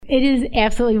It is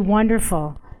absolutely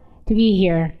wonderful to be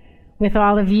here with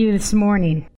all of you this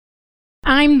morning.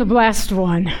 I'm the blessed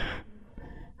one.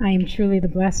 I am truly the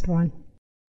blessed one.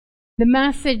 The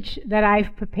message that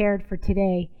I've prepared for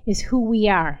today is who we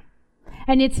are.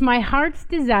 And it's my heart's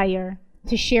desire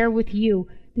to share with you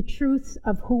the truths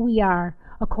of who we are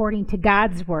according to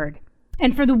God's Word.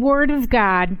 And for the Word of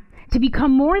God to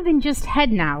become more than just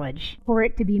head knowledge, for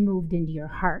it to be moved into your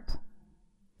heart.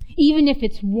 Even if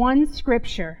it's one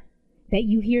scripture that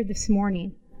you hear this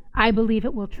morning, I believe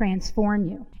it will transform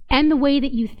you and the way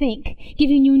that you think,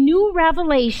 giving you new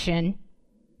revelation,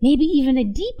 maybe even a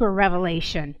deeper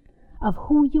revelation of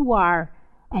who you are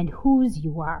and whose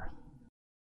you are.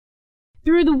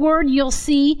 Through the Word, you'll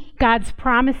see God's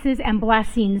promises and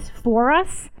blessings for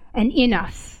us and in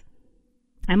us.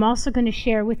 I'm also going to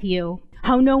share with you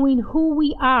how knowing who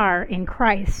we are in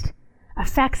Christ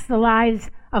affects the lives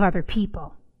of other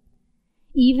people.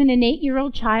 Even an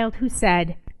 8-year-old child who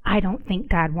said, "I don't think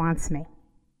God wants me."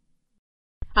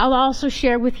 I'll also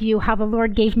share with you how the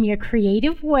Lord gave me a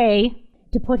creative way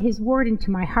to put His Word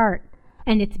into my heart,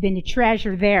 and it's been a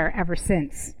treasure there ever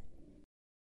since.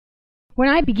 When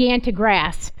I began to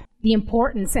grasp the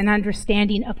importance and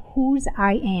understanding of whose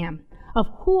I am, of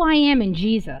who I am in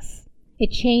Jesus,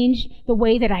 it changed the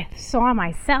way that I saw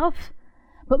myself,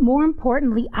 but more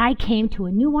importantly, I came to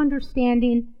a new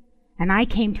understanding, and I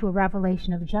came to a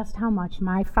revelation of just how much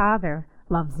my Father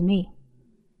loves me.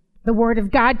 The Word of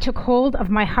God took hold of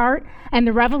my heart, and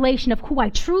the revelation of who I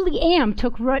truly am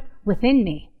took root within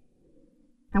me.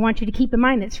 I want you to keep in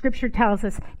mind that Scripture tells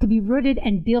us to be rooted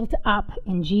and built up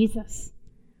in Jesus.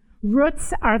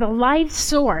 Roots are the life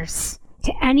source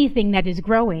to anything that is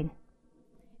growing.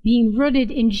 Being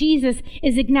rooted in Jesus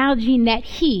is acknowledging that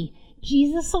He,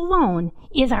 Jesus alone,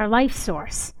 is our life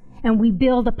source, and we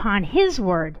build upon His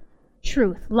Word,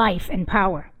 truth, life, and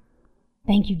power.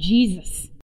 Thank you, Jesus.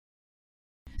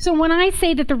 So when I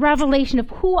say that the revelation of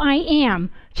who I am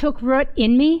took root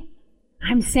in me,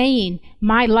 I'm saying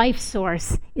my life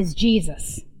source is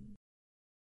Jesus.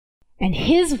 And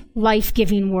His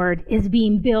life-giving Word is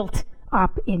being built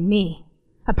up in me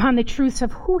upon the truths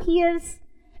of who He is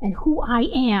and who I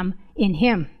am in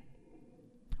Him.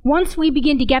 Once we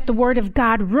begin to get the Word of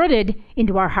God rooted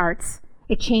into our hearts,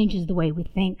 it changes the way we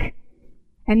think.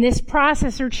 And this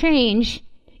process or change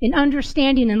in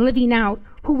understanding and living out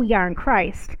who we are in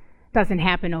Christ doesn't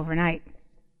happen overnight.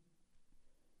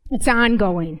 It's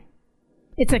ongoing.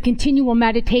 It's a continual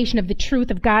meditation of the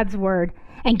truth of God's Word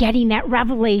and getting that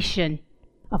revelation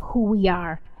of who we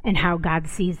are and how God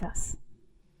sees us.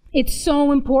 It's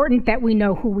so important that we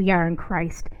know who we are in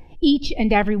Christ. Each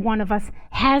and every one of us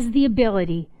has the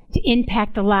ability to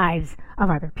impact the lives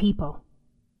of other people.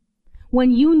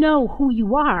 When you know who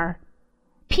you are,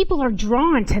 people are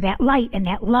drawn to that light and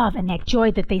that love and that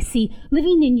joy that they see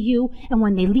living in you, and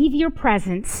when they leave your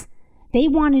presence, they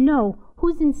want to know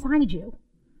who's inside you.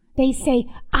 They say,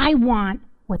 "I want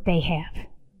what they have."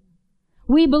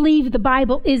 We believe the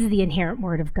Bible is the inerrant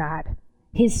Word of God,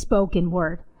 His spoken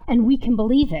Word, and we can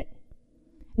believe it.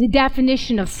 The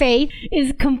definition of faith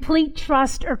is complete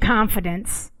trust or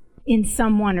confidence in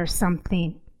someone or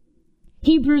something.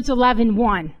 Hebrews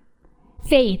 11:1.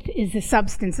 Faith is the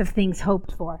substance of things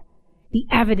hoped for, the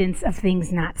evidence of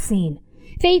things not seen.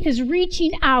 Faith is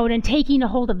reaching out and taking a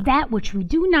hold of that which we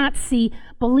do not see,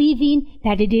 believing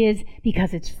that it is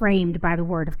because it's framed by the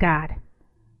Word of God.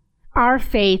 Our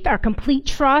faith, our complete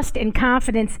trust and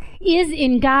confidence is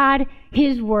in God,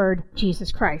 His Word,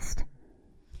 Jesus Christ.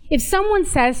 If someone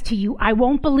says to you, "I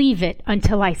won't believe it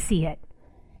until I see it,"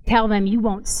 tell them you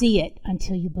won't see it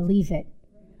until you believe it.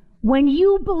 When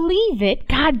you believe it,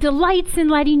 God delights in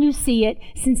letting you see it,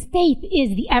 since faith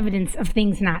is the evidence of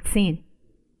things not seen.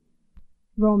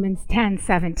 Romans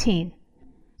 10:17.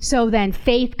 So then,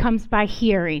 faith comes by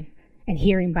hearing, and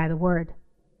hearing by the Word.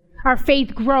 Our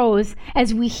faith grows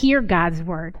as we hear God's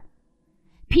Word.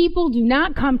 People do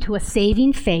not come to a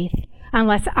saving faith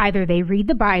unless either they read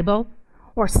the Bible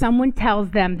or someone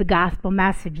tells them the gospel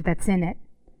message that's in it.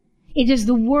 It is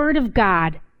the Word of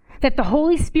God that the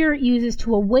Holy Spirit uses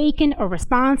to awaken a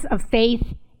response of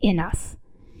faith in us.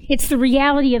 It's the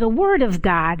reality of the Word of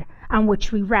God on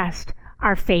which we rest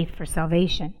our faith for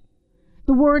salvation.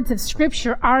 The words of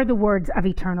Scripture are the words of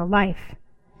eternal life.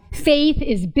 Faith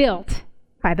is built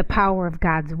by the power of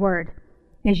God's Word.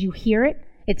 As you hear it,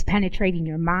 it's penetrating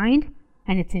your mind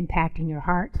and it's impacting your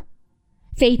heart.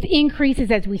 Faith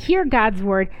increases as we hear God's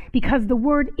Word because the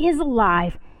Word is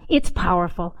alive, it's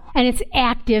powerful, and it's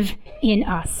active in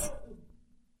us.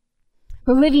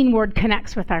 The living Word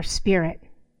connects with our spirit.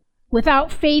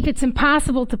 Without faith, it's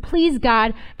impossible to please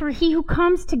God, for he who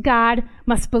comes to God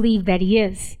must believe that He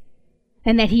is,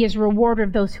 and that he is a rewarder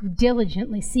of those who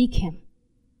diligently seek him.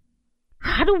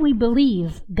 How do we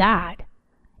believe God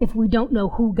if we don't know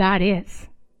who God is?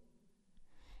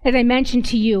 As I mentioned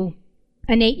to you,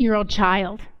 an 8-year-old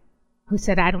child who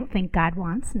said, I don't think God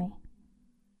wants me.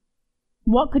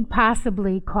 What could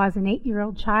possibly cause an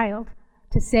 8-year-old child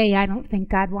to say, I don't think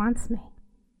God wants me?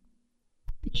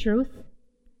 The truth,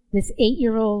 this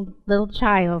 8-year-old little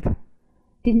child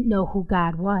didn't know who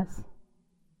God was,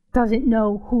 doesn't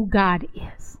know who God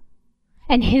is.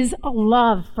 And his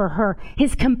love for her,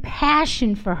 his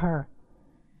compassion for her,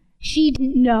 she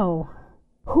didn't know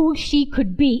who she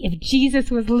could be if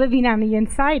Jesus was living on the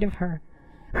inside of her.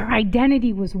 Her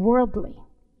identity was worldly.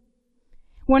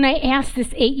 When I asked this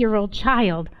 8-year-old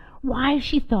child why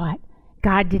she thought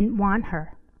God didn't want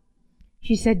her,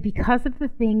 she said, because of the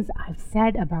things I've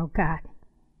said about God.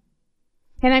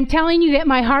 And I'm telling you that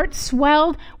my heart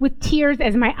swelled with tears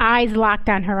as my eyes locked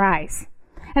on her eyes.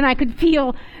 And I could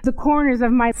feel the corners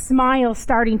of my smile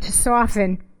starting to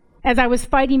soften as I was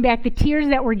fighting back the tears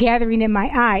that were gathering in my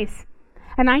eyes.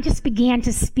 And I just began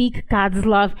to speak God's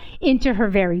love into her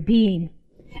very being.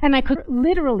 And I could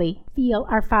literally feel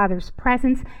our Father's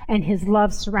presence and his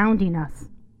love surrounding us.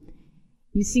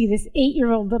 You see, this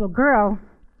 8-year-old little girl,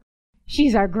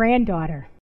 she's our granddaughter.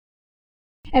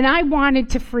 And I wanted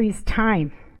to freeze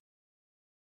time.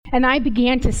 And I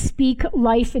began to speak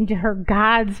life into her,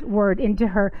 God's word into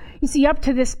her. You see, up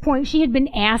to this point, she had been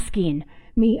asking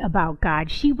me about God.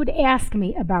 She would ask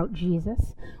me about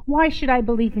Jesus. Why should I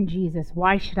believe in Jesus?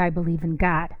 Why should I believe in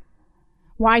God?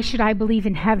 Why should I believe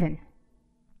in heaven?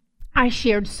 I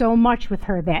shared so much with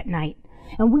her that night,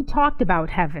 and we talked about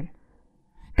heaven.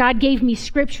 God gave me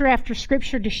scripture after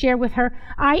scripture to share with her.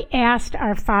 I asked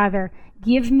our Father,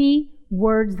 give me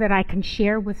words that I can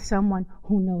share with someone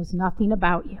who knows nothing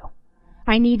about you.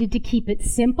 I needed to keep it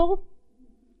simple,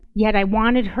 yet I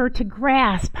wanted her to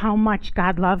grasp how much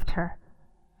God loved her.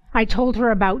 I told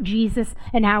her about Jesus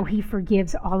and how he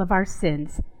forgives all of our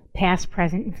sins, past,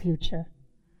 present, and future.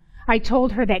 I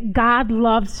told her that God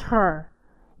loves her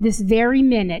this very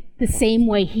minute the same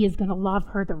way he is going to love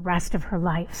her the rest of her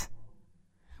life.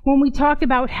 When we talked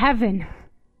about heaven,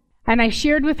 and I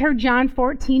shared with her John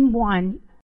 14:1,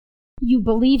 you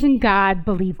believe in God,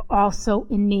 believe also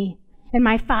in me. In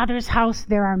my Father's house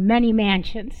there are many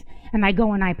mansions, and I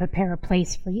go and I prepare a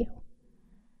place for you.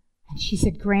 And she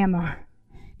said, Grandma,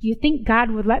 do you think God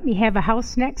would let me have a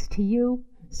house next to you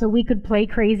so we could play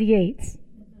crazy eights?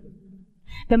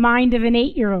 The mind of an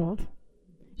 8-year-old.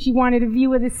 She wanted a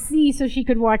view of the sea so she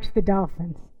could watch the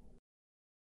dolphins.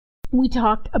 We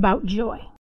talked about joy.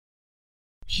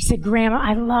 She said, Grandma,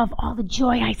 I love all the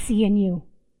joy I see in you.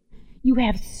 You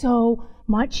have so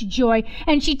much joy.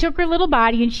 And she took her little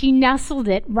body and she nestled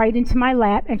it right into my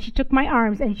lap, and she took my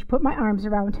arms and she put my arms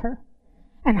around her.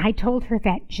 And I told her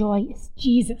that joy is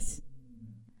Jesus.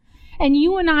 And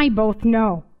you and I both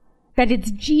know that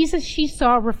it's Jesus she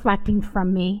saw reflecting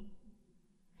from me.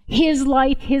 His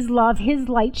life, his love, his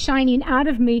light shining out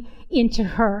of me into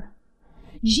her.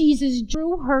 Jesus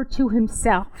drew her to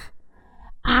himself.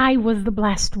 I was the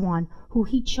blessed one who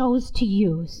he chose to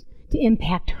use to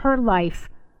impact her life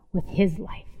with his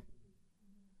life.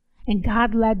 And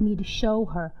God led me to show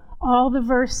her all the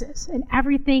verses and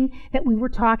everything that we were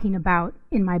talking about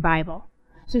in my Bible,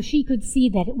 so she could see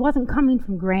that it wasn't coming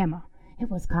from Grandma, it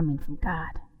was coming from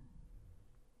God.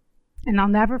 And I'll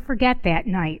never forget that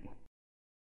night.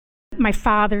 My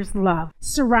Father's love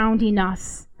surrounding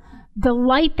us. The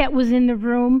light that was in the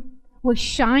room was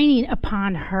shining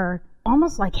upon her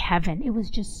almost like heaven. It was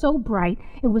just so bright.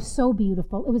 It was so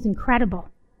beautiful. It was incredible.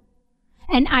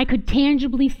 And I could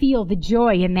tangibly feel the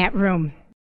joy in that room.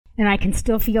 And I can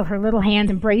still feel her little hands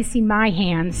embracing my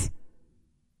hands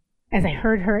as I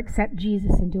heard her accept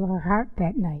Jesus into her heart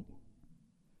that night.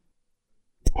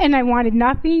 And I wanted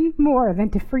nothing more than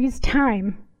to freeze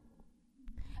time.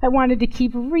 I wanted to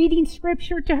keep reading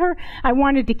scripture to her. I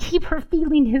wanted to keep her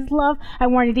feeling his love. I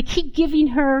wanted to keep giving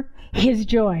her his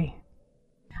joy.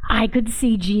 I could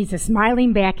see Jesus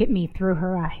smiling back at me through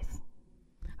her eyes.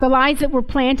 The lies that were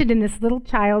planted in this little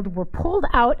child were pulled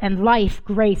out, and life,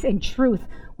 grace, and truth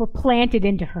were planted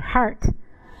into her heart.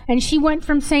 And she went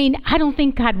from saying, I don't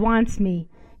think God wants me,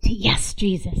 to yes,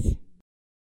 Jesus.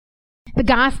 The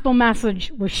gospel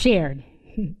message was shared.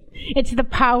 It's the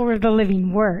power of the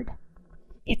living word.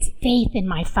 It's faith in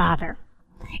my Father.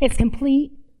 It's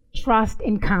complete trust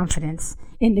and confidence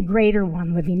in the greater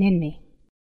one living in me.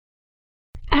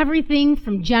 Everything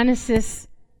from Genesis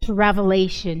to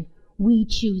Revelation, we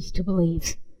choose to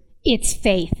believe. It's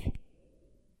faith.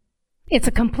 It's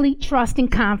a complete trust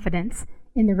and confidence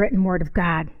in the written word of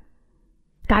God.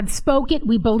 God spoke it,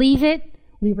 we believe it,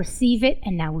 we receive it,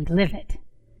 and now we live it.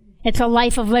 It's a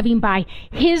life of living by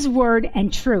His word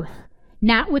and truth,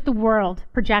 not what the world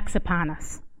projects upon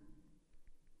us.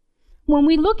 When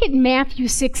we look at Matthew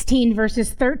 16,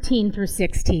 verses 13 through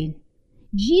 16,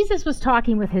 Jesus was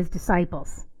talking with His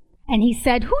disciples, and He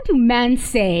said, "Who do men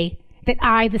say that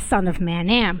I, the Son of Man,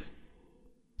 am?"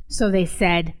 So they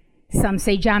said, "Some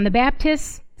say John the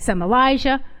Baptist, some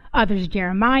Elijah, others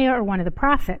Jeremiah or one of the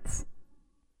prophets."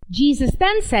 Jesus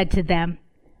then said to them,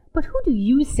 "But who do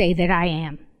you say that I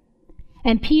am?"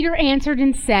 And Peter answered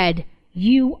and said,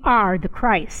 "You are the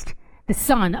Christ, the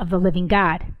Son of the living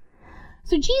God."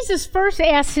 So Jesus first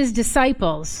asked His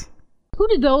disciples, "Who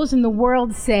do those in the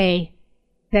world say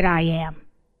that I am?"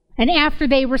 And after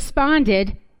they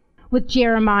responded with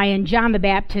Jeremiah and John the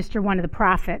Baptist or one of the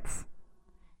prophets,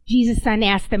 Jesus then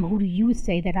asked them, "Who do you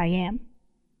say that I am?"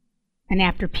 And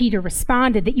after Peter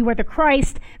responded that you are the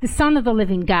Christ, the Son of the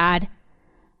living God,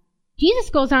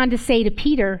 Jesus goes on to say to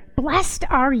Peter, "Blessed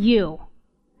are you,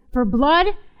 for blood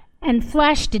and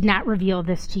flesh did not reveal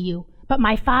this to you, but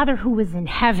my Father who is in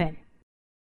heaven."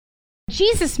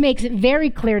 Jesus makes it very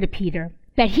clear to Peter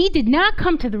that he did not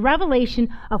come to the revelation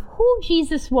of who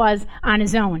Jesus was on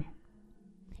his own.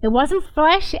 It wasn't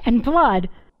flesh and blood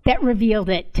that revealed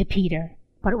it to Peter,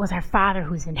 but it was our Father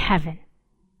who's in heaven.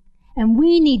 And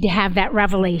we need to have that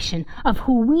revelation of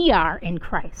who we are in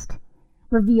Christ,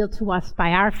 revealed to us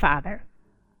by our Father.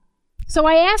 So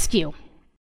I ask you,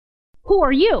 who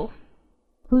are you?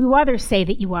 Who do others say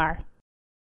that you are?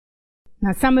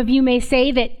 Now, some of you may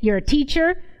say that you're a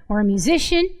teacher or a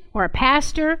musician or a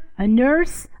pastor, a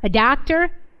nurse, a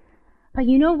doctor. But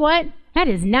you know what? That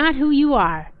is not who you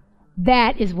are.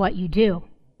 That is what you do.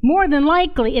 More than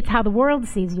likely, it's how the world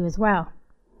sees you as well.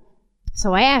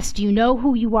 So I ask, do you know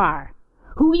who you are?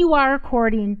 Who you are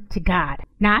according to God.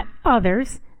 Not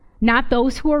others, not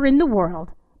those who are in the world,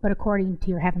 but according to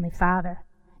your Heavenly Father.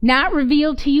 Not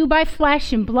revealed to you by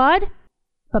flesh and blood,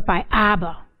 but by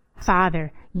Abba,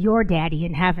 Father, your Daddy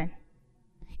in heaven.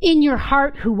 In your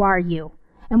heart, who are you?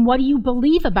 And what do you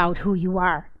believe about who you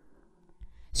are?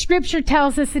 Scripture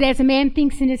tells us that as a man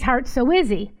thinks in his heart, so is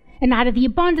he. And out of the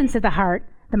abundance of the heart,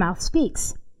 the mouth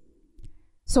speaks.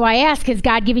 So I ask, has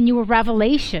God given you a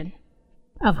revelation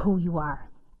of who you are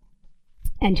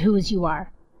and whose you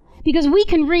are? Because we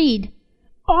can read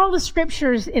all the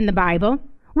scriptures in the Bible,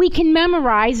 we can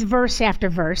memorize verse after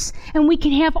verse, and we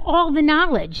can have all the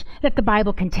knowledge that the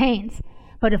Bible contains.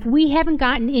 But if we haven't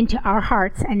gotten into our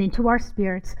hearts and into our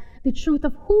spirits the truth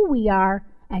of who we are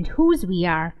and whose we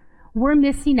are, we're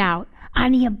missing out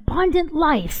on the abundant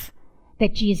life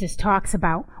that Jesus talks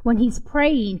about when he's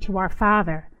praying to our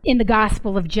Father in the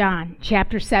Gospel of John,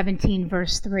 chapter 17,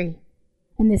 verse 3.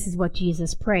 And this is what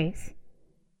Jesus prays.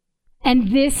 "And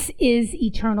this is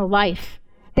eternal life,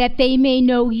 that they may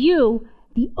know you,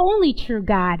 the only true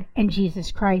God, and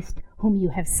Jesus Christ, whom you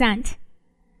have sent."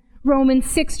 Romans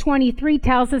 6:23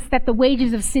 tells us that the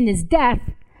wages of sin is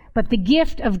death, but the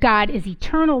gift of God is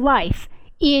eternal life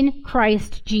in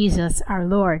Christ Jesus our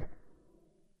Lord.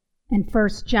 And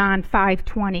 1 John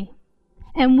 5:20.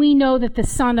 "And we know that the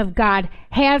Son of God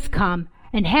has come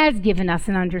and has given us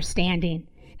an understanding,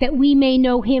 that we may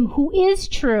know him who is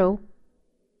true,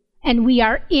 and we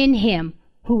are in him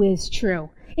who is true."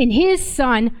 In his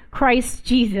Son, Christ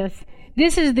Jesus.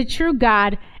 This is the true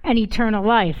God and eternal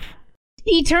life.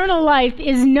 Eternal life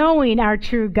is knowing our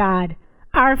true God,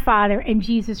 our Father, and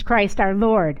Jesus Christ, our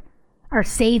Lord, our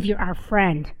Savior, our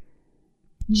friend.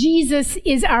 Jesus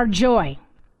is our joy.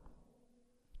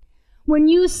 When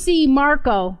you see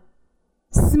Marco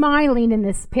smiling in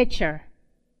this picture,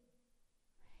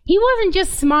 he wasn't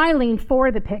just smiling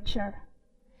for the picture.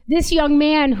 This young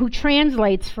man who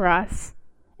translates for us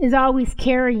is always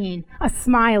carrying a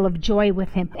smile of joy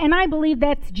with him. And I believe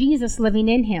that's Jesus living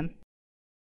in him.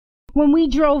 When we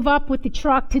drove up with the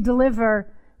truck to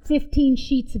deliver 15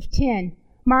 sheets of tin,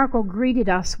 Marco greeted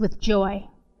us with joy.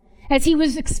 As he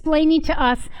was explaining to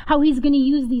us how he's going to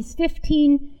use these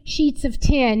 15 sheets of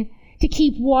tin to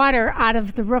keep water out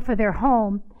of the roof of their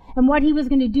home, and what he was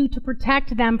going to do to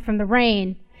protect them from the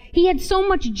rain, he had so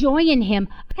much joy in him.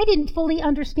 I didn't fully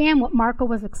understand what Marco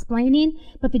was explaining,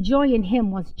 but the joy in him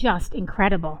was just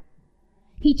incredible.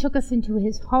 He took us into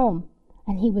his home,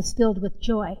 and he was filled with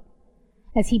joy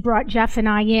as he brought Jeff and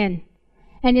I in.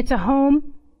 And it's a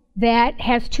home that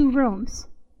has 2 rooms.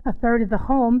 A third of the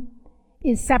home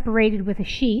is separated with a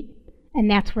sheet, and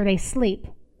that's where they sleep,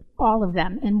 all of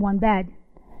them in one bed.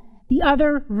 The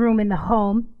other room in the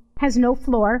home has no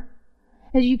floor.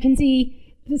 As you can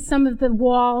see, some of the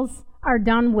walls are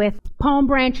done with palm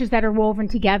branches that are woven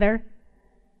together.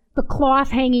 The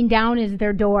cloth hanging down is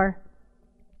their door.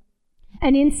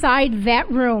 and inside that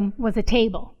room was a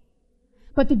table.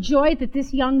 But the joy that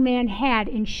this young man had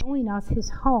in showing us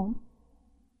his home,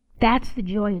 that's the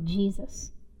joy of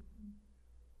Jesus.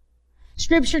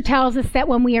 Scripture tells us that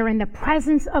when we are in the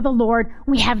presence of the Lord,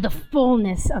 we have the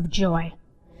fullness of joy.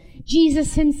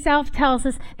 Jesus himself tells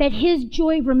us that his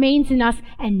joy remains in us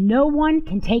and no one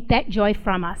can take that joy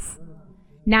from us.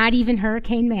 Not even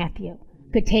Hurricane Matthew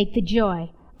could take the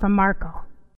joy from Marco.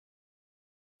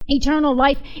 Eternal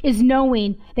life is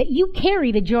knowing that you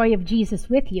carry the joy of Jesus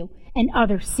with you and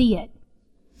others see it.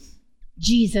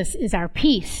 Jesus is our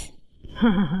peace.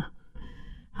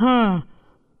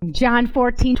 John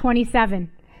 14:27.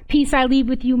 Peace I leave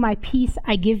with you, my peace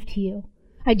I give to you.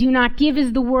 I do not give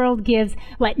as the world gives.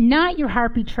 Let not your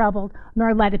heart be troubled,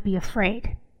 nor let it be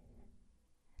afraid.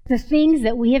 The things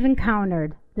that we have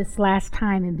encountered this last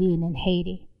time in being in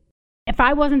Haiti, if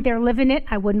I wasn't there living it,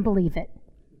 I wouldn't believe it.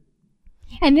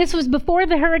 And this was before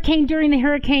the hurricane, during the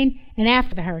hurricane, and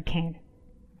after the hurricane.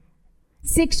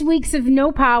 6 weeks of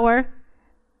no power,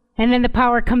 and then the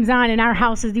power comes on, and our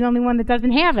house is the only one that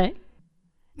doesn't have it.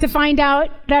 To find out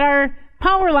that our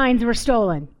power lines were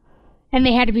stolen, and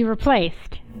they had to be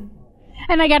replaced.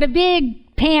 And I got a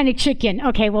big pan of chicken.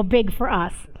 Okay, well, big for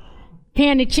us.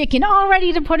 Pan of chicken all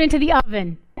ready to put into the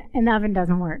oven, and the oven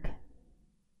doesn't work.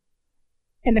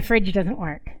 And the fridge doesn't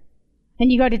work.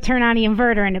 And you go to turn on the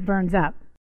inverter, and it burns up.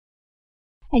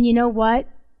 And you know what?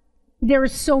 There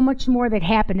is so much more that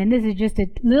happened, and this is just a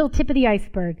little tip of the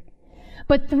iceberg.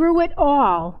 But through it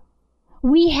all,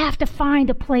 we have to find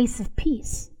a place of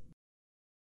peace.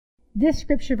 This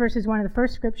scripture verse is one of the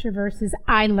first scripture verses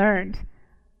I learned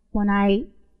when I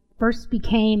first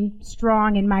became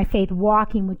strong in my faith,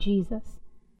 walking with Jesus.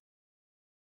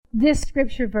 This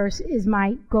scripture verse is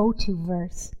my go-to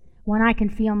verse when I can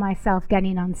feel myself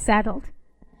getting unsettled.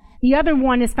 The other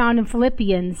one is found in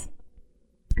Philippians.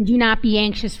 Do not be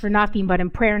anxious for nothing, but in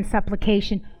prayer and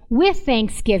supplication, with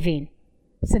thanksgiving,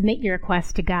 submit your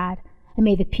requests to God, and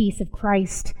may the peace of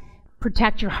Christ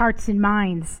protect your hearts and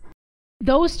minds.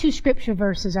 Those two scripture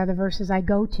verses are the verses I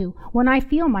go to when I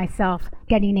feel myself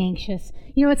getting anxious.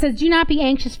 You know, it says, do not be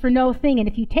anxious for no thing. And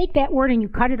if you take that word and you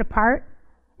cut it apart,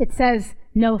 it says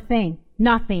no thing,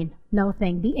 nothing, no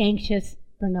thing. Be anxious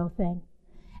for no thing.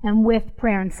 And with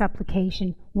prayer and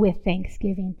supplication, with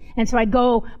thanksgiving. And so I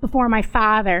go before my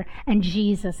Father and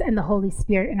Jesus and the Holy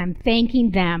Spirit, and I'm thanking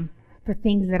them for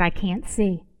things that I can't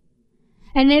see.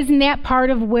 And isn't that part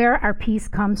of where our peace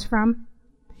comes from?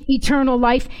 Eternal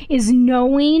life is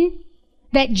knowing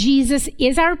that Jesus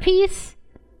is our peace,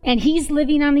 and he's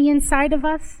living on the inside of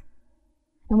us.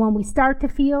 And when we start to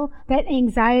feel that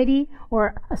anxiety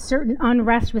or a certain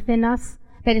unrest within us,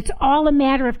 that it's all a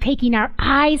matter of taking our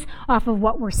eyes off of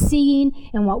what we're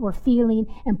seeing and what we're feeling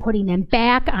and putting them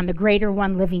back on the greater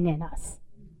one living in us.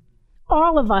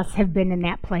 All of us have been in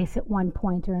that place at one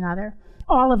point or another.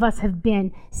 All of us have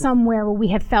been somewhere where we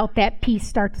have felt that peace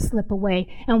start to slip away,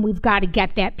 and we've got to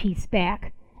get that peace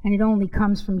back. And it only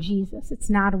comes from Jesus. It's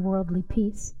not a worldly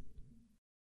peace.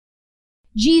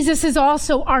 Jesus is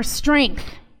also our strength.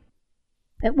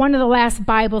 At one of the last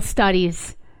Bible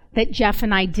studies that Jeff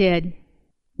and I did,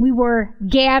 we were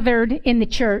gathered in the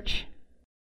church.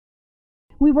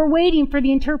 We were waiting for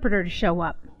the interpreter to show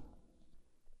up.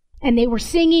 And they were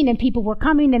singing, and people were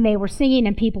coming, and they were singing,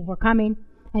 and people were coming,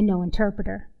 and no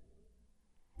interpreter.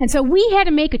 And so we had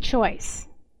to make a choice.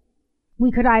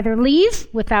 We could either leave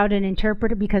without an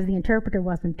interpreter because the interpreter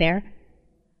wasn't there,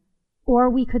 or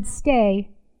we could stay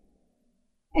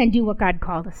and do what God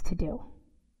called us to do.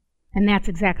 And that's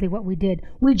exactly what we did.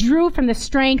 We drew from the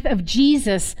strength of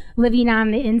Jesus living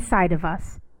on the inside of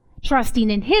us, trusting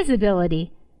in his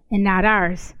ability and not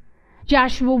ours.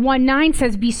 Joshua 1:9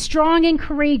 says, be strong and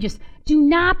courageous. Do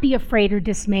not be afraid or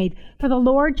dismayed, for the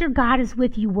Lord your God is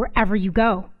with you wherever you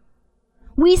go.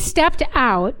 We stepped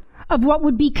out of what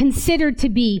would be considered to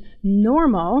be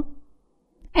normal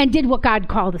and did what God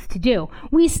called us to do.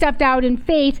 We stepped out in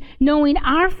faith, knowing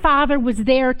our Father was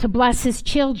there to bless his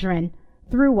children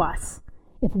through us,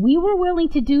 if we were willing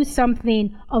to do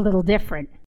something a little different.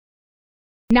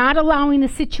 Not allowing the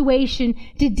situation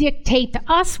to dictate to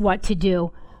us what to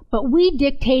do, but we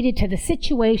dictated to the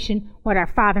situation what our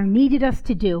Father needed us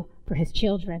to do for his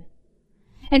children.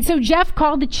 And so Jeff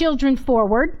called the children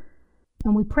forward,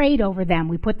 and we prayed over them.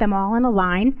 We put them all in a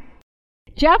line.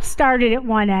 Jeff started at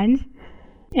one end,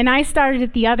 and I started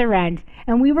at the other end,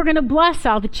 and we were going to bless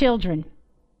all the children.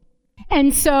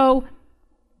 And so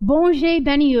Bonjour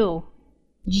béni-vous,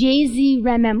 Jésus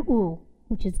remem-vous,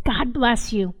 which is God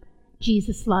bless you,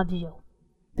 Jesus loves you.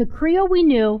 The Creole we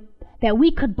knew that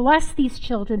we could bless these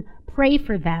children, pray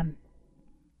for them,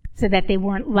 so that they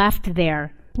weren't left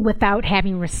there without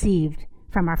having received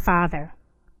from our Father.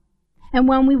 And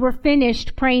when we were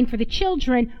finished praying for the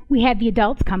children, we had the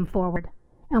adults come forward,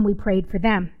 and we prayed for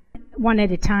them, one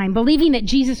at a time, believing that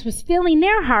Jesus was filling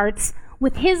their hearts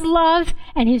with his love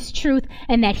and his truth,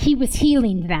 and that he was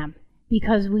healing them,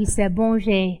 because we said,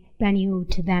 Bonjour, Benyu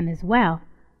to them as well,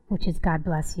 which is God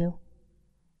bless you.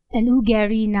 And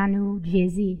Ugeri Nanu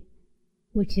Jezi,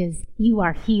 which is you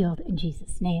are healed in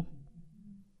Jesus' name.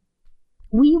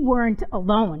 We weren't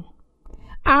alone.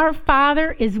 Our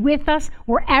Father is with us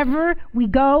wherever we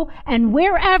go, and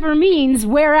wherever means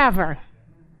wherever.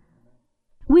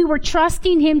 We were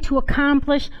trusting him to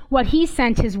accomplish what he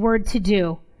sent his word to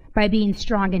do by being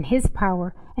strong in his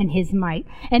power and his might.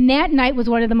 And that night was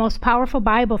one of the most powerful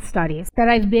Bible studies that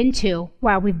I've been to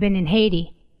while we've been in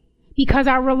Haiti, because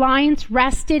our reliance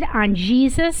rested on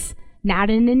Jesus, not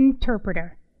in an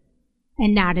interpreter,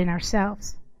 and not in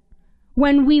ourselves.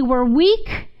 When we were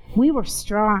weak, we were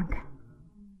strong.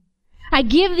 I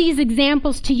give these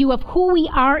examples to you of who we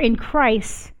are in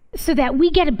Christ so that we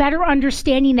get a better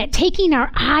understanding that taking our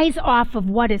eyes off of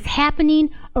what is happening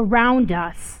around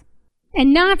us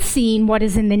and not seeing what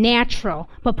is in the natural,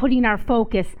 but putting our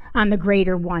focus on the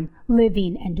greater one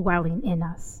living and dwelling in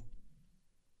us.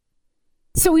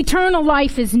 So eternal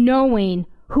life is knowing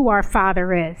who our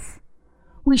Father is.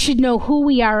 We should know who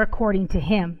we are according to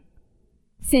him,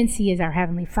 since he is our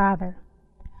Heavenly Father.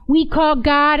 We call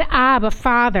God Abba,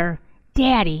 Father,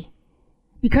 Daddy,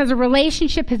 because a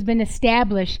relationship has been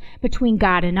established between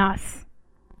God and us.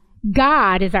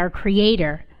 God is our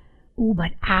creator.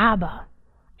 But Abba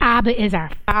is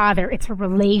our Father. It's a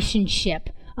relationship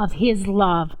of his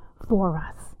love for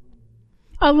us.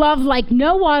 A love like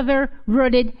no other,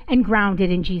 rooted and grounded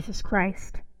in Jesus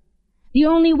Christ. The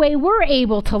only way we're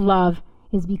able to love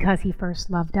is because he first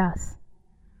loved us.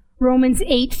 Romans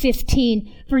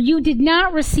 8:15, for you did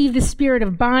not receive the spirit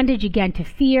of bondage again to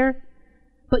fear,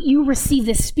 but you received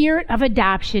the spirit of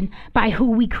adoption by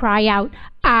who we cry out,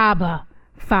 Abba,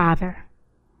 Father.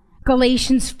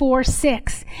 Galatians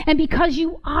 4:6, and because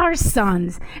you are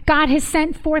sons, God has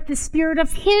sent forth the spirit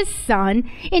of his Son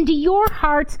into your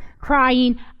hearts,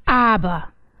 crying,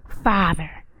 Abba, Father.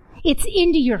 It's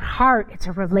into your heart. It's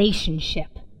a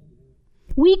relationship.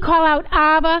 We call out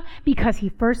Abba because he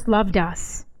first loved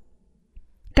us.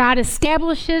 God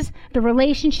establishes the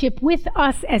relationship with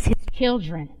us as his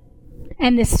children,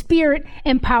 and the Spirit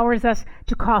empowers us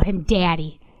to call him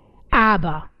Daddy,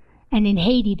 Abba, and in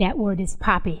Haiti that word is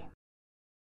Papi.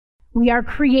 We are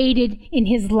created in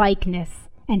his likeness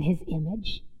and his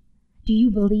image. Do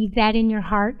you believe that in your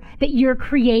heart, that you're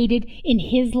created in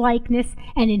his likeness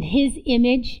and in his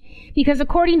image? Because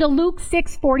according to Luke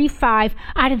 6:45,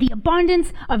 out of the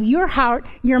abundance of your heart,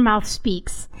 your mouth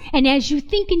speaks. And as you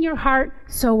think in your heart,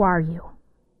 so are you.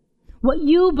 What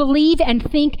you believe and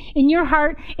think in your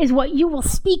heart is what you will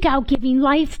speak out, giving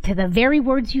life to the very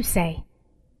words you say.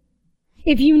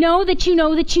 If you know that you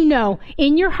know that you know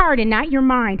in your heart and not your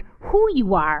mind who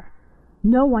you are,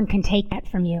 no one can take that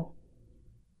from you.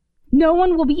 No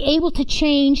one will be able to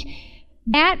change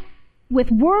that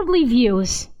with worldly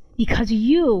views because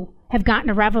you have gotten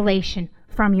a revelation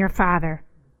from your Father.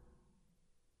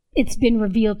 It's been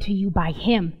revealed to you by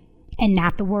him and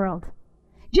not the world.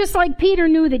 Just like Peter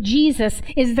knew that Jesus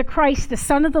is the Christ, the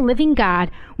Son of the living God,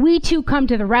 we too come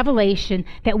to the revelation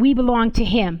that we belong to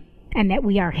him and that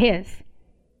we are his.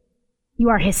 You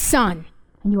are his son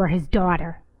and you are his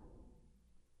daughter.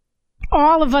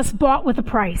 All of us bought with a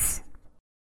price.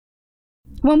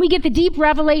 When we get the deep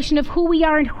revelation of who we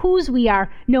are and whose we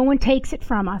are, no one takes it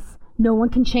from us. No one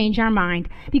can change our mind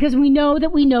because we know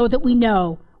that we know that we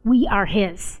know we are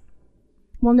his.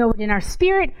 We'll know it in our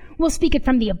spirit. We'll speak it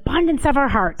from the abundance of our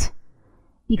heart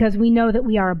because we know that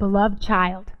we are a beloved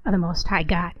child of the Most High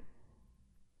God.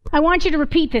 I want you to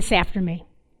repeat this after me.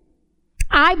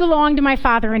 I belong to my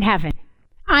Father in heaven.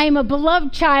 I am a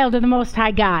beloved child of the Most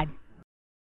High God.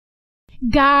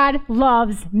 God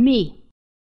loves me.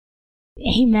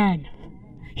 Amen.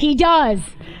 He does.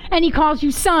 And he calls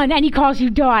you son and he calls you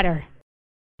daughter.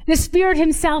 The Spirit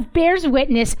himself bears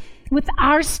witness with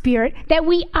our spirit that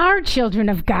we are children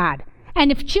of God.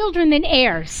 And if children, then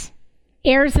heirs.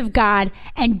 Heirs of God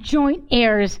and joint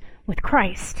heirs with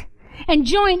Christ. And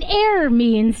joint heir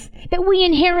means that we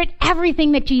inherit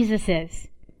everything that Jesus is.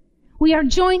 We are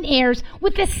joint heirs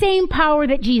with the same power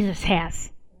that Jesus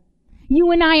has.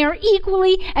 You and I are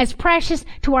equally as precious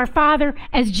to our Father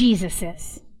as Jesus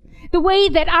is. The way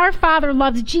that our Father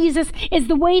loves Jesus is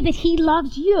the way that he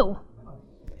loves you.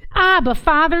 Abba,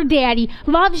 Father, Daddy,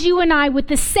 loves you and I with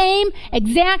the same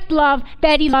exact love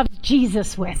that he loves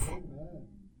Jesus with.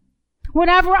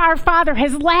 Whatever our Father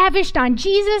has lavished on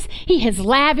Jesus, he has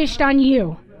lavished on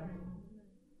you.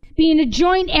 Being a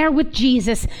joint heir with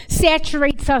Jesus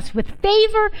saturates us with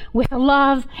favor, with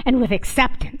love, and with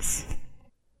acceptance.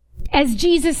 As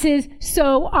Jesus is,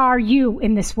 so are you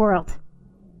in this world.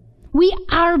 We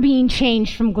are being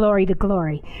changed from glory to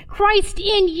glory. Christ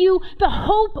in you, the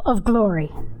hope of glory.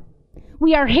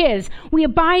 We are his. We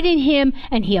abide in him,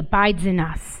 and he abides in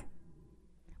us.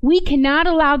 We cannot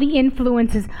allow the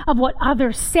influences of what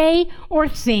others say or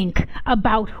think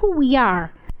about who we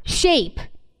are shape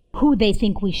who they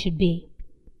think we should be.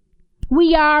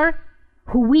 We are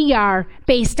who we are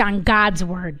based on God's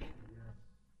word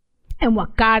and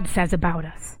what God says about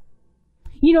us.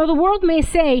 You know, the world may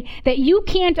say that you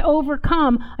can't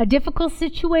overcome a difficult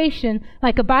situation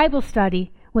like a Bible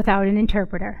study without an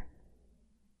interpreter.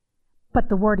 But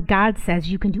the Word of God says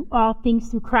you can do all things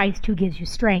through Christ who gives you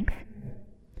strength.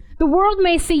 The world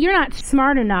may say you're not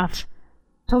smart enough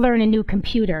to learn a new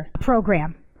computer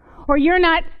program, or you're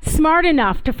not smart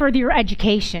enough to further your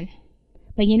education.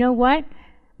 But you know what?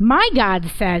 My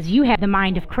God says you have the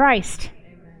mind of Christ.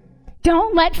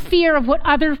 Don't let fear of what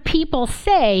other people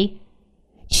say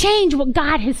change what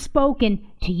God has spoken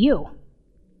to you.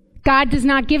 God does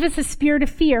not give us a spirit of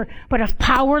fear, but of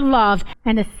power, love,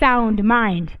 and a sound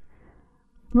mind.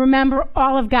 Remember,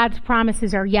 all of God's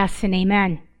promises are yes and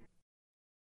amen.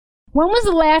 When was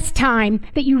the last time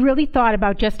that you really thought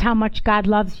about just how much God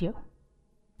loves you?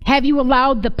 Have you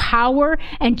allowed the power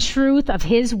and truth of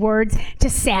his words to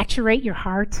saturate your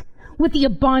heart with the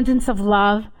abundance of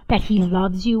love that he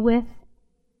loves you with?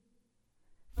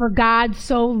 For God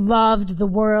so loved the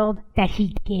world that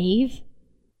he gave.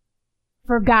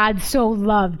 For God so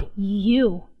loved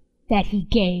you that he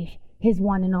gave his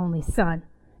one and only Son,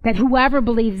 that whoever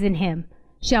believes in him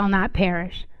shall not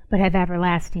perish, but have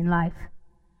everlasting life.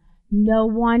 No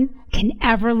one can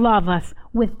ever love us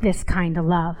with this kind of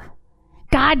love.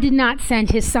 God did not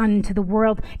send his Son into the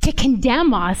world to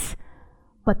condemn us,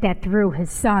 but that through his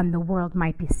Son the world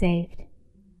might be saved.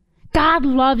 God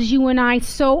loves you and I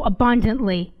so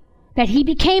abundantly that he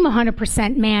became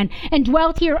 100% man and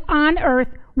dwelt here on earth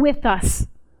with us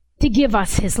to give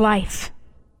us his life.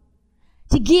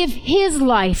 To give his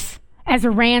life as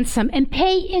a ransom and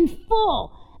pay in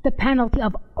full the penalty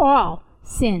of all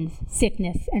sins,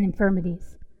 sickness, and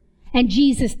infirmities. And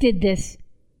Jesus did this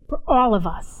for all of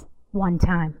us one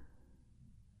time.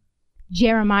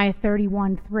 Jeremiah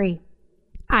 31:3.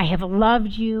 I have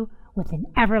loved you with an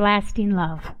everlasting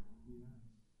love.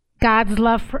 God's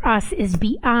love for us is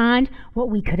beyond what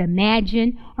we could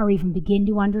imagine or even begin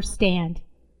to understand.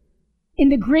 In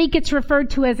the Greek, it's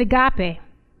referred to as agape.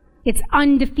 It's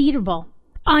undefeatable,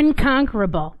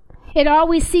 unconquerable. It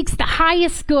always seeks the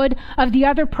highest good of the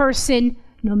other person,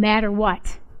 no matter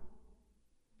what.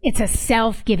 It's a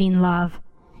self-giving love,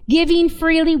 giving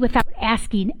freely without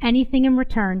asking anything in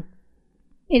return.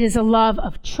 It is a love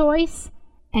of choice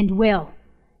and will,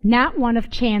 not one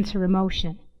of chance or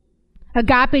emotion.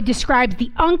 Agape describes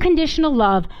the unconditional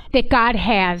love that God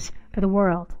has for the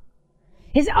world.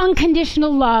 His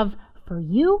unconditional love for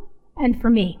you and for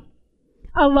me.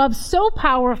 A love so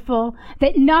powerful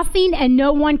that nothing and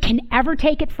no one can ever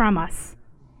take it from us.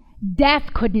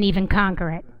 Death couldn't even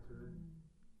conquer it.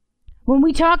 When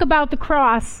we talk about the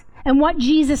cross and what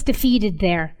Jesus defeated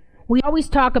there, we always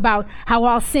talk about how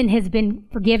all sin has been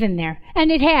forgiven there.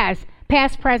 And it has,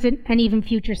 past, present, and even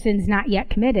future sins not yet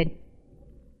committed.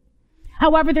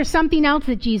 However, there's something else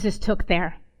that Jesus took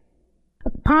there.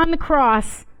 Upon the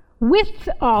cross, with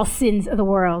all sins of the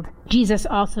world, Jesus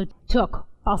also took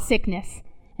all sickness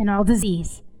and all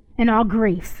disease and all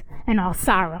grief and all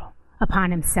sorrow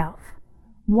upon himself,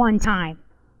 one time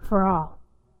for all.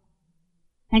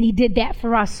 And he did that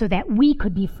for us so that we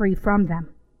could be free from them.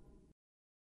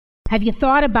 Have you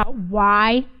thought about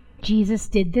why Jesus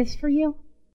did this for you?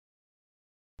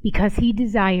 Because he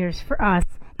desires for us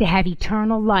to have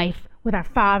eternal life with our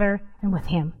Father and with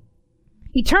him.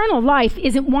 Eternal life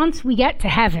isn't once we get to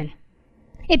heaven.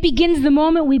 It begins the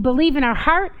moment we believe in our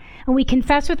heart and we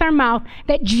confess with our mouth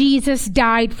that Jesus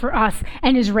died for us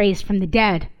and is raised from the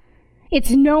dead.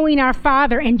 It's knowing our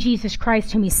Father and Jesus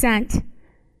Christ whom he sent.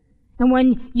 And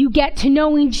when you get to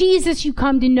knowing Jesus, you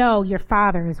come to know your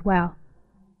Father as well.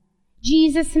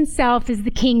 Jesus himself is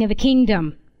the King of the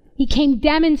kingdom. He came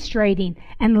demonstrating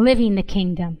and living the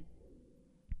kingdom.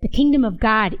 The kingdom of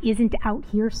God isn't out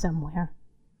here somewhere.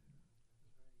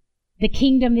 The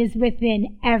kingdom is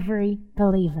within every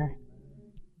believer.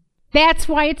 That's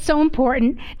why it's so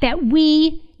important that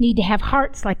we need to have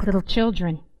hearts like little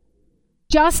children.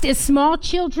 Just as small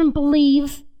children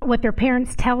believe what their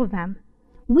parents tell them,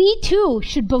 we too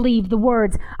should believe the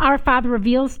words our Father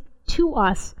reveals to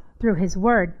us through his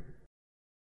word.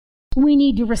 We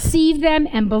need to receive them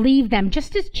and believe them.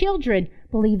 Just as children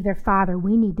believe their father,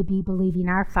 we need to be believing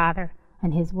our Father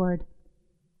and his word.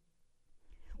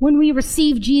 When we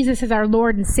receive Jesus as our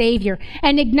Lord and Savior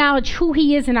and acknowledge who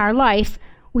he is in our life,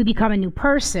 we become a new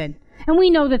person. And we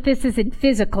know that this isn't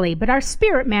physically, but our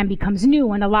spirit man becomes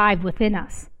new and alive within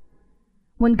us.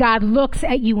 When God looks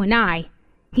at you and I,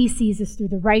 he sees us through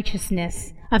the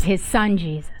righteousness of his Son,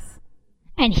 Jesus.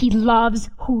 And he loves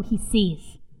who he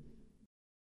sees.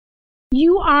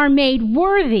 You are made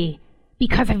worthy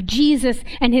because of Jesus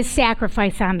and his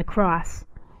sacrifice on the cross.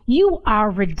 You are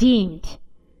redeemed.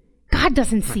 God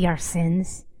doesn't see our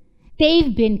sins.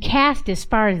 They've been cast as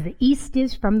far as the east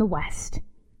is from the west.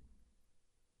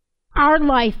 Our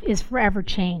life is forever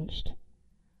changed.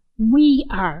 We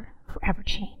are forever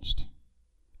changed.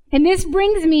 And this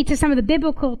brings me to some of the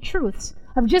biblical truths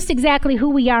of just exactly who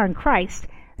we are in Christ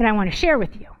that I want to share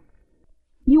with you.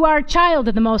 You are a child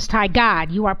of the Most High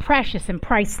God. You are precious and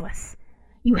priceless.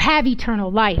 You have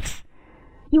eternal life.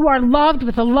 You are loved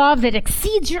with a love that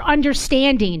exceeds your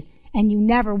understanding, and you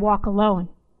never walk alone.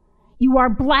 You are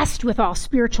blessed with all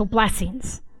spiritual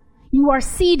blessings. You are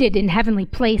seated in heavenly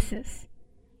places.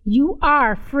 You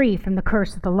are free from the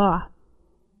curse of the law.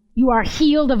 You are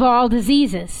healed of all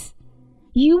diseases.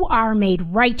 You are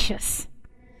made righteous.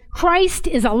 Christ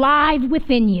is alive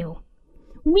within you.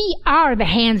 We are the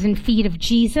hands and feet of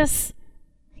Jesus,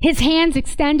 his hands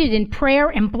extended in prayer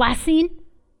and blessing,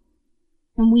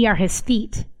 and we are his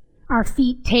feet. Our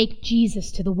feet take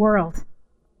Jesus to the world.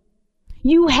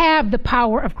 You have the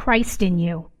power of Christ in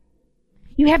you.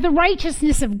 You have the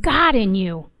righteousness of God in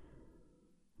you.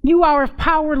 You are of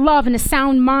power, love, and a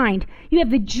sound mind. You have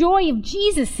the joy of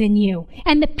Jesus in you,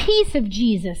 and the peace of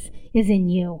Jesus is in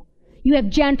you. You have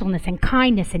gentleness and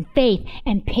kindness and faith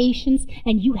and patience,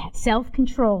 and you have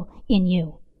self-control in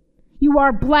you. You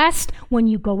are blessed when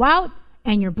you go out,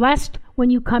 and you're blessed when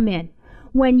you come in.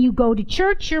 When you go to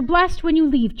church, you're blessed. When you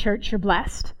leave church, you're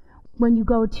blessed. When you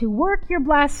go to work, you're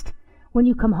blessed. When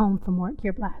you come home from work,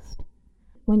 you're blessed.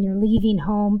 When you're leaving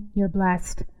home, you're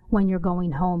blessed. When you're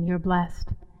going home, you're blessed.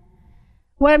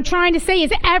 What I'm trying to say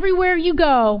is everywhere you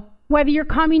go, whether you're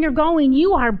coming or going,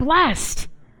 you are blessed.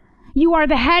 You are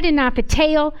the head and not the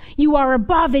tail. You are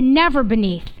above and never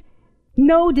beneath.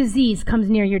 No disease comes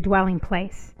near your dwelling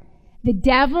place. The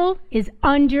devil is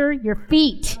under your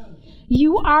feet.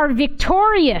 You are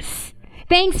victorious.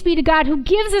 Thanks be to God who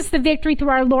gives us the victory through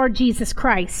our Lord Jesus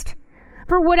Christ.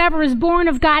 For whatever is born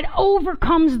of God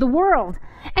overcomes the world.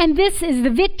 And this is the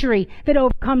victory that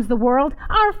overcomes the world,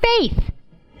 our faith,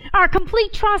 our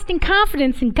complete trust and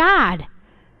confidence in God.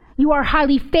 You are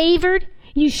highly favored.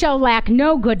 You shall lack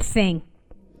no good thing.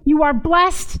 You are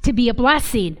blessed to be a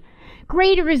blessing.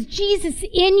 Greater is Jesus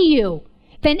in you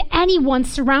than anyone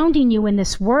surrounding you in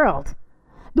this world.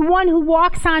 The one who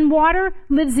walks on water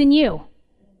lives in you.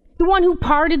 The one who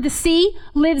parted the sea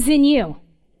lives in you.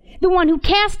 The one who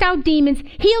cast out demons,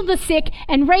 healed the sick,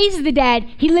 and raised the dead,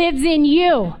 he lives in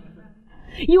you.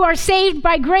 You are saved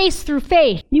by grace through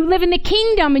faith. You live in the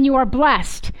kingdom and you are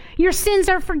blessed. Your sins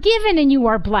are forgiven and you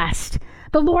are blessed.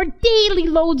 The Lord daily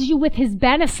loads you with his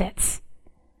benefits.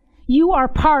 You are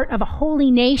part of a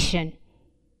holy nation.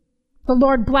 The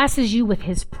Lord blesses you with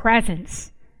his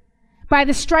presence. By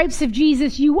the stripes of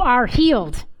Jesus, you are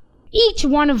healed. Each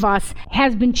one of us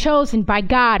has been chosen by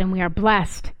God, and we are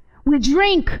blessed. We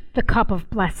drink the cup of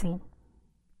blessing.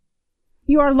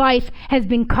 Your life has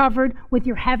been covered with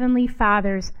your heavenly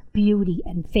Father's beauty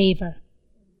and favor.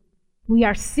 We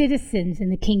are citizens in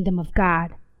the kingdom of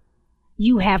God.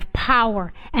 You have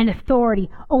power and authority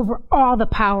over all the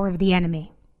power of the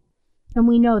enemy. And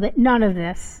we know that none of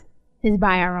this is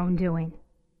by our own doing.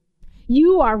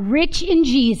 You are rich in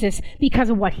Jesus because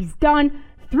of what he's done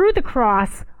through the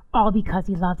cross, all because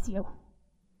he loves you.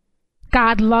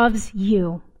 God loves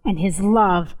you, and his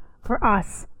love for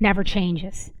us never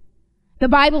changes. The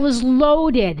Bible is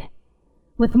loaded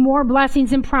with more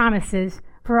blessings and promises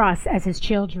for us as his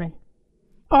children.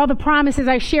 All the promises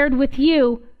I shared with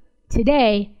you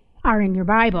today are in your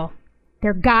Bible.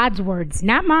 They're God's words,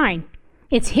 not mine.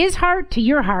 It's his heart to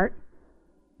your heart.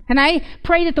 And I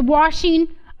pray that the washing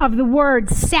of the word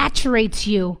saturates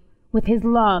you with his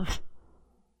love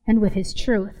and with his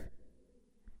truth.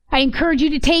 I encourage you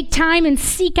to take time and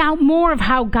seek out more of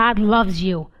how God loves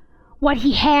you, what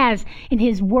he has in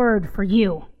his word for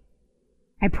you.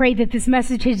 I pray that this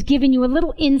message has given you a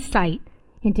little insight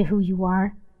into who you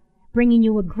are, bringing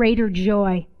you a greater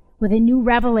joy with a new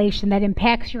revelation that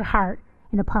impacts your heart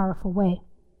in a powerful way.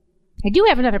 I do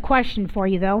have another question for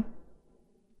you, though.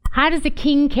 How does a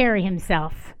king carry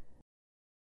himself?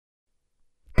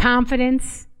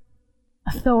 Confidence,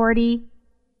 authority,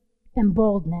 and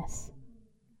boldness.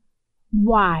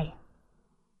 Why?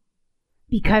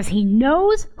 Because he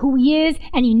knows who he is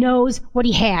and he knows what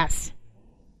he has.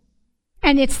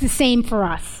 And it's the same for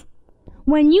us.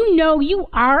 When you know you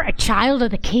are a child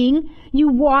of the King, you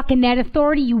walk in that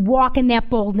authority, you walk in that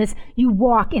boldness, you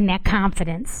walk in that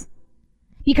confidence.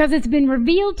 Because it's been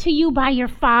revealed to you by your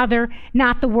Father,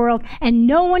 not the world, and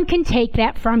no one can take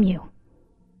that from you.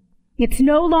 It's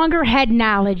no longer head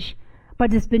knowledge,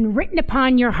 but it's been written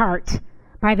upon your heart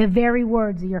by the very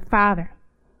words of your Father.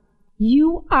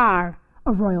 You are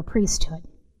a royal priesthood.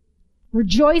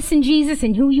 Rejoice in Jesus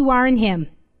and who you are in him.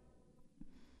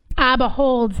 Abba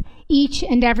holds each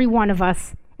and every one of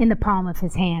us in the palm of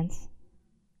his hands.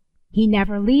 He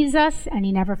never leaves us and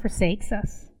he never forsakes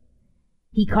us.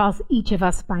 He calls each of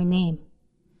us by name.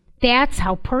 That's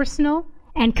how personal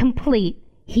and complete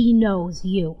he knows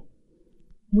you.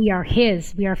 We are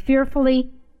his. We are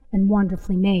fearfully and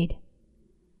wonderfully made.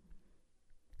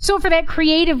 So for that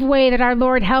creative way that our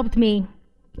Lord helped me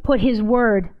put his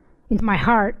word into my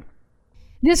heart,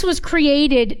 this was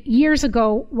created years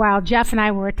ago while Jeff and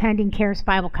I were attending Charis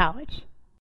Bible College.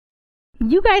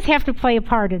 You guys have to play a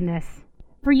part in this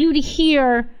for you to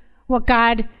hear what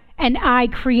God and I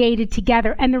created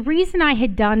together. And the reason I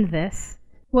had done this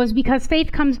was because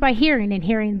faith comes by hearing and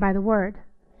hearing by the word.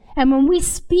 And when we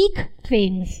speak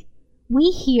things,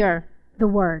 we hear the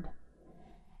word.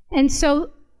 And so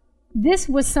this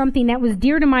was something that was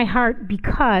dear to my heart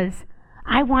because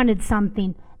I wanted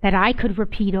something that I could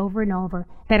repeat over and over,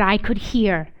 that I could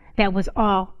hear, that was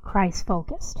all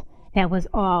Christ-focused, that was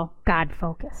all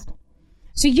God-focused.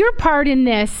 So your part in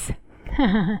this,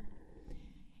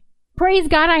 praise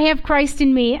God, I have Christ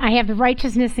in me, I have the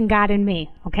righteousness in God in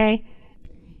me, okay?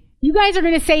 You guys are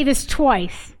going to say this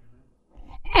twice,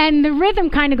 and the rhythm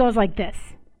kind of goes like this.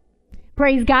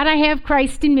 Praise God, I have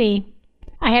Christ in me,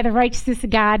 I have the righteousness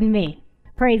of God in me.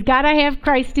 Praise God, I have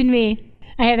Christ in me,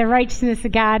 I have the righteousness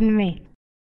of God in me.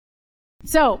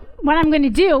 So what I'm going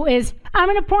to do is I'm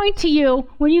going to point to you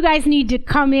when you guys need to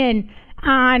come in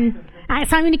on,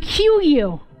 so I'm going to cue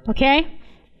you, okay?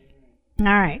 All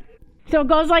right. So it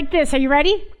goes like this. Are you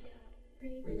ready?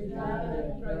 Praise God, I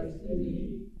have Christ in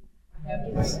me. I have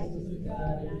the righteousness of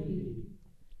God in me.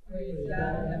 Praise God,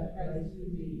 I have Christ in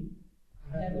me.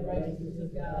 I have the righteousness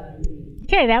of God in me.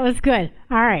 Okay, that was good.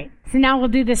 All right. So now we'll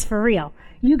do this for real.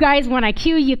 You guys, when I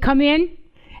cue you, come in.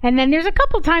 And then there's a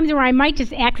couple times where I might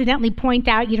just accidentally point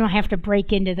out. You don't have to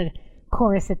break into the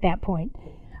chorus at that point.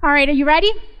 All right, are you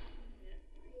ready?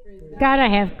 God, I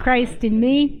have Christ in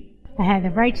me. I have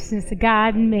the righteousness of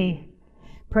God in me.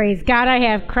 Praise God, I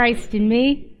have Christ in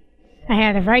me. I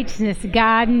have the righteousness of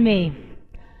God in me.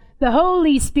 The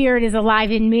Holy Spirit is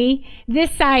alive in me.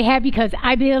 This I have because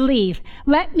I believe.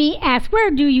 Let me ask,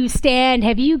 where do you stand?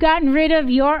 Have you gotten rid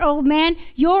of your old man?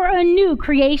 You're a new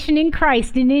creation in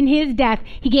Christ, and in his death,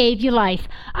 he gave you life.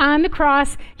 On the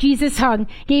cross, Jesus hung,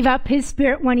 gave up his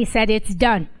spirit when he said, it's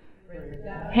done.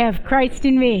 Have Christ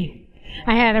in me.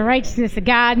 I have the righteousness of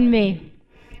God in me.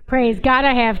 Praise God,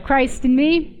 I have Christ in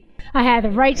me. I have the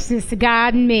righteousness of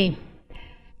God in me.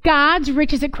 God's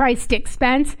riches at Christ's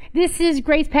expense. This is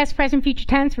grace, past, present, future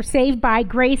tense. We're saved by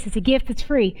grace. It's a gift that's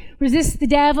free. Resist the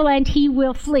devil and he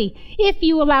will flee. If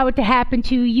you allow it to happen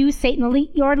to you, Satan will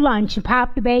eat your lunch and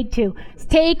pop the bag too. So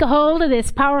take a hold of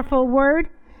this powerful word.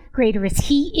 Greater is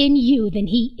he in you than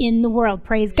he in the world.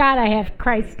 Praise God, I have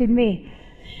Christ in me.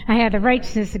 I have the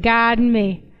righteousness of God in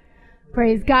me.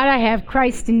 Praise God, I have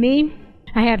Christ in me.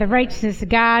 I have the righteousness of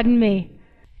God in me.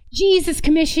 Jesus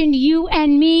commissioned you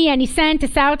and me, and he sent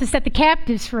us out to set the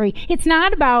captives free. It's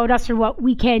not about us or what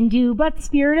we can do, but the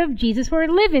Spirit of Jesus we're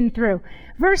living through.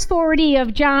 Verse 40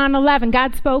 of John 11,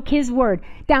 God spoke his word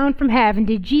down from heaven.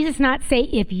 Did Jesus not say,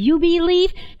 if you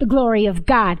believe the glory of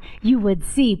God, you would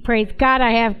see? Praise God,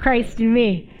 I have Christ in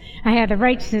me. I have the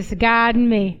righteousness of God in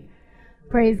me.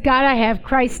 Praise God, I have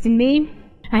Christ in me.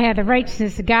 I have the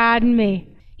righteousness of God in me.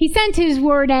 He sent his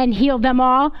word and healed them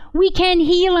all. We can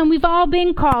heal and we've all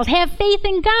been called. Have faith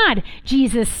in God,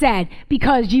 Jesus said,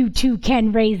 because you too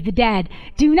can raise the dead.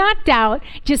 Do not doubt,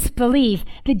 just believe.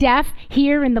 The deaf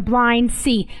hear and the blind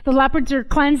see. The leopards are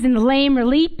cleansed and the lame are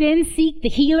leap in. Seek the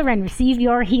healer and receive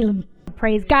your healing.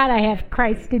 Praise God, I have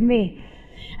Christ in me.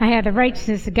 I have the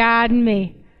righteousness of God in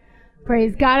me.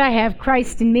 Praise God, I have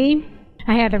Christ in me.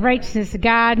 I have the righteousness of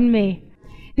God in me.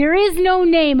 There is no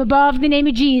name above the name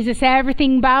of Jesus.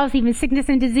 Everything bows, even sickness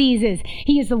and diseases.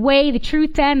 He is the way, the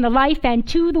truth, and the life, and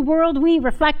to the world we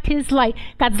reflect his light.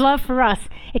 God's love for us,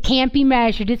 it can't be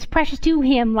measured. It's precious to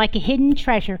him like a hidden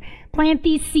treasure. Plant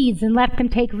these seeds and let them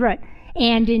take root.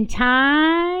 And in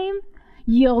time,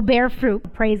 you'll bear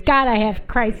fruit. Praise God, I have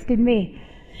Christ in me.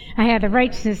 I have the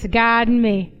righteousness of God in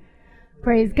me.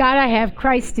 Praise God, I have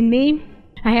Christ in me.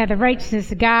 I have the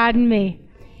righteousness of God in me.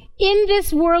 In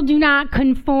this world do not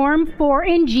conform, for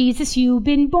in Jesus you've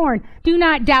been born. Do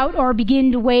not doubt or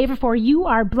begin to waver, for you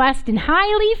are blessed and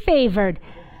highly favored.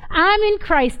 I'm in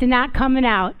Christ and not coming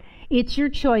out. It's your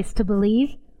choice to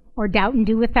believe or doubt and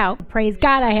do without. Praise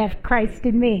God, I have Christ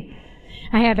in me.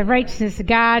 I have the righteousness of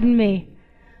God in me.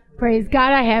 Praise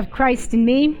God, I have Christ in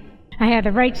me. I have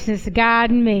the righteousness of God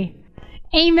in me.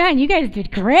 Amen. You guys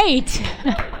did great.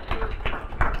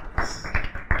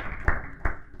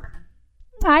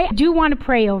 I do want to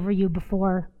pray over you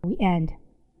before we end.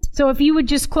 So if you would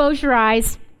just close your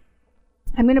eyes,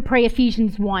 I'm going to pray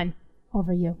Ephesians 1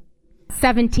 over you,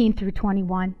 17 through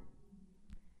 21.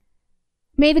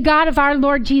 May the God of our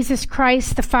Lord Jesus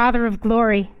Christ, the Father of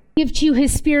glory, give to you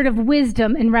his spirit of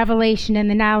wisdom and revelation and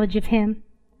the knowledge of him,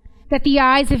 that the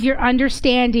eyes of your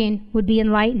understanding would be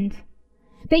enlightened,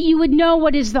 that you would know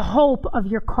what is the hope of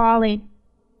your calling,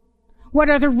 what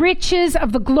are the riches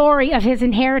of the glory of his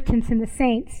inheritance in the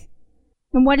saints,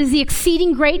 and what is the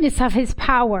exceeding greatness of his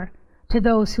power to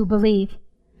those who believe.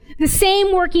 The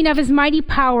same working of his mighty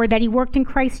power that he worked in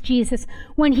Christ Jesus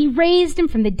when he raised him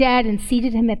from the dead and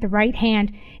seated him at the right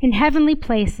hand in heavenly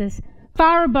places,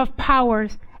 far above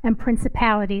powers and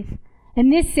principalities, in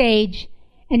this age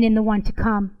and in the one to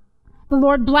come. The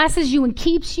Lord blesses you and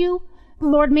keeps you. The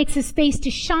Lord makes his face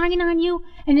to shine on you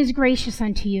and is gracious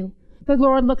unto you. The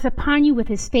Lord looks upon you with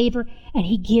his favor, and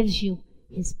he gives you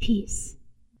his peace.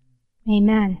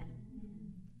 Amen.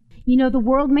 You know, the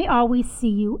world may always see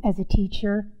you as a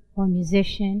teacher or a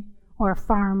musician or a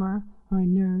farmer or a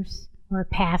nurse or a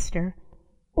pastor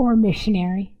or a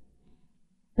missionary.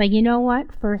 But you know what?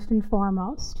 First and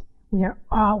foremost, we are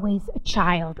always a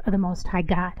child of the Most High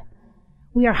God.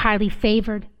 We are highly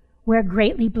favored, we are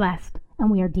greatly blessed,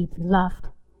 and we are deeply loved.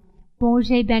 Bon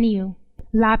Dieu béni vous.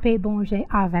 La paix bon Dieu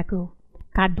avec vous.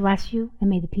 God bless you, and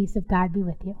may the peace of God be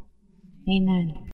with you. Amen.